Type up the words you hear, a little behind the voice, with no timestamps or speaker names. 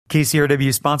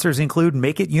KCRW sponsors include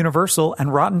Make It Universal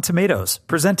and Rotten Tomatoes,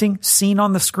 presenting Scene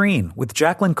on the Screen with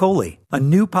Jacqueline Coley, a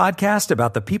new podcast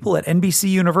about the people at NBC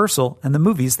Universal and the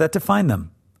movies that define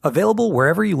them. Available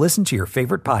wherever you listen to your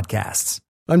favorite podcasts.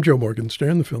 I'm Joe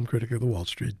Morgenstern, the film critic of the Wall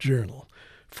Street Journal.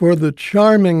 For the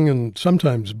charming and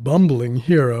sometimes bumbling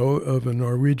hero of a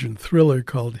Norwegian thriller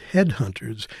called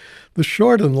Headhunters, the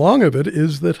short and long of it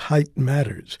is that height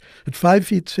matters. At 5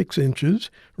 feet 6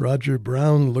 inches, Roger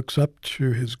Brown looks up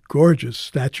to his gorgeous,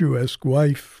 statuesque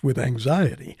wife with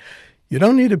anxiety. You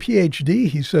don't need a PhD,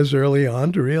 he says early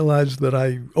on, to realize that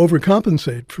I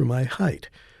overcompensate for my height.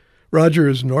 Roger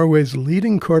is Norway's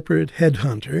leading corporate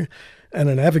headhunter and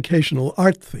an avocational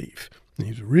art thief.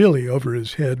 He's really over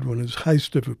his head when his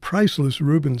heist of a priceless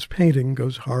Rubens painting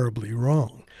goes horribly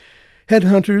wrong.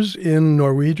 Headhunters, in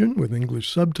Norwegian with English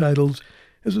subtitles,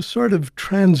 is a sort of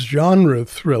transgenre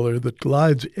thriller that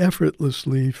glides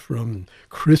effortlessly from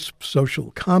crisp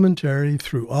social commentary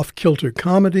through off-kilter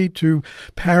comedy to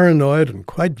paranoid and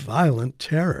quite violent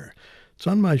terror. It's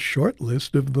on my short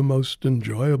list of the most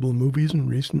enjoyable movies in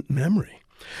recent memory.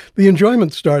 The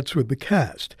enjoyment starts with the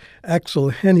cast. Axel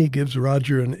Hennie gives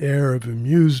Roger an air of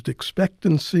amused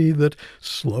expectancy that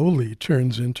slowly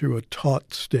turns into a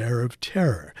taut stare of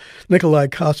terror. Nikolai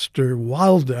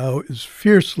Coster-Waldau is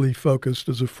fiercely focused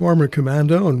as a former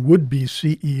commando and would-be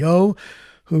CEO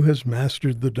who has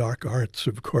mastered the dark arts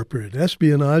of corporate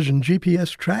espionage and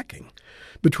GPS tracking.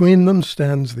 Between them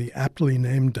stands the aptly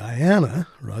named Diana,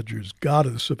 Roger's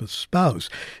goddess of a spouse.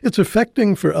 It's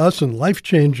affecting for us and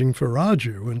life-changing for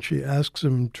Roger when she asks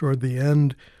him toward the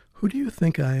end, "Who do you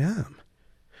think I am?"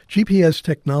 GPS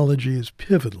technology is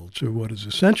pivotal to what is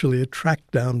essentially a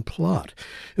track-down plot.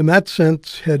 In that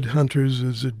sense, Headhunters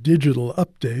is a digital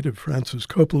update of Francis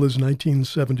Coppola's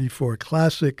 1974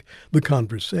 classic, The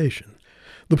Conversation.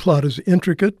 The plot is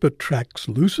intricate but tracks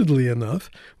lucidly enough,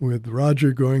 with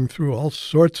Roger going through all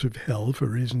sorts of hell for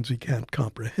reasons he can't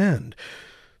comprehend.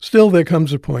 Still, there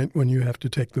comes a point when you have to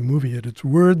take the movie at its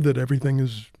word that everything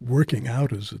is working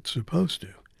out as it's supposed to.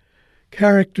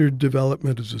 Character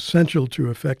development is essential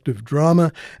to effective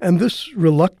drama, and this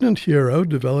reluctant hero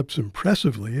develops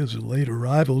impressively as a late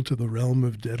arrival to the realm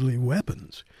of deadly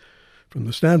weapons. From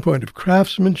the standpoint of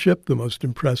craftsmanship, the most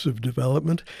impressive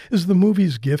development is the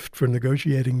movie's gift for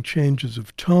negotiating changes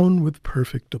of tone with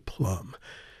perfect aplomb.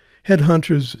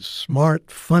 Headhunters is smart,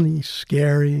 funny,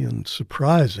 scary, and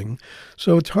surprising,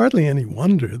 so it's hardly any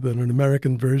wonder that an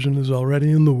American version is already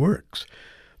in the works.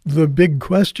 The big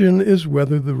question is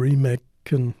whether the remake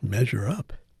can measure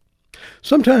up.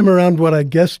 Sometime around what I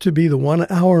guess to be the 1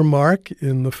 hour mark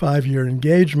in the 5-year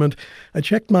engagement, I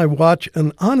checked my watch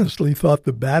and honestly thought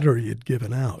the battery had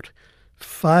given out.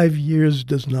 5 years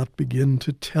does not begin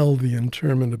to tell the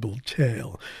interminable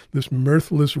tale. This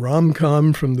mirthless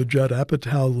romcom from the Judd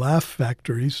Apatow Laugh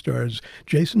Factory stars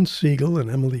Jason Segel and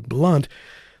Emily Blunt.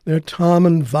 They're Tom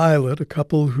and Violet, a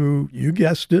couple who, you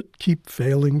guessed it, keep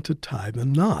failing to tie the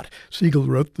knot. Segel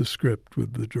wrote the script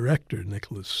with the director,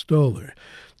 Nicholas Stoller.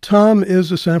 Tom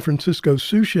is a San Francisco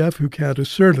sous chef who can't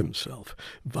assert himself.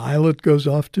 Violet goes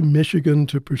off to Michigan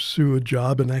to pursue a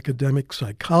job in academic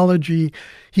psychology.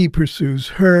 He pursues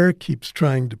her, keeps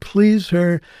trying to please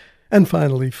her, and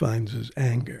finally finds his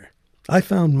anger. I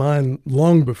found mine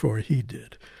long before he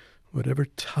did. Whatever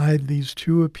tied these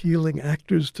two appealing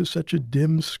actors to such a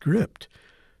dim script?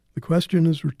 The question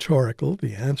is rhetorical.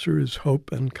 The answer is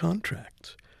hope and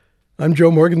contracts. I'm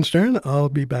Joe Morgenstern. I'll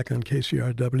be back on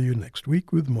KCRW next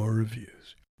week with more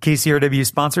reviews. KCRW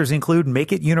sponsors include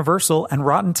Make It Universal and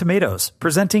Rotten Tomatoes,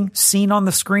 presenting Scene on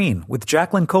the Screen with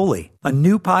Jacqueline Coley, a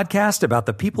new podcast about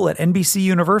the people at NBC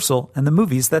Universal and the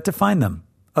movies that define them.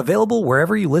 Available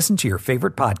wherever you listen to your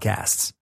favorite podcasts.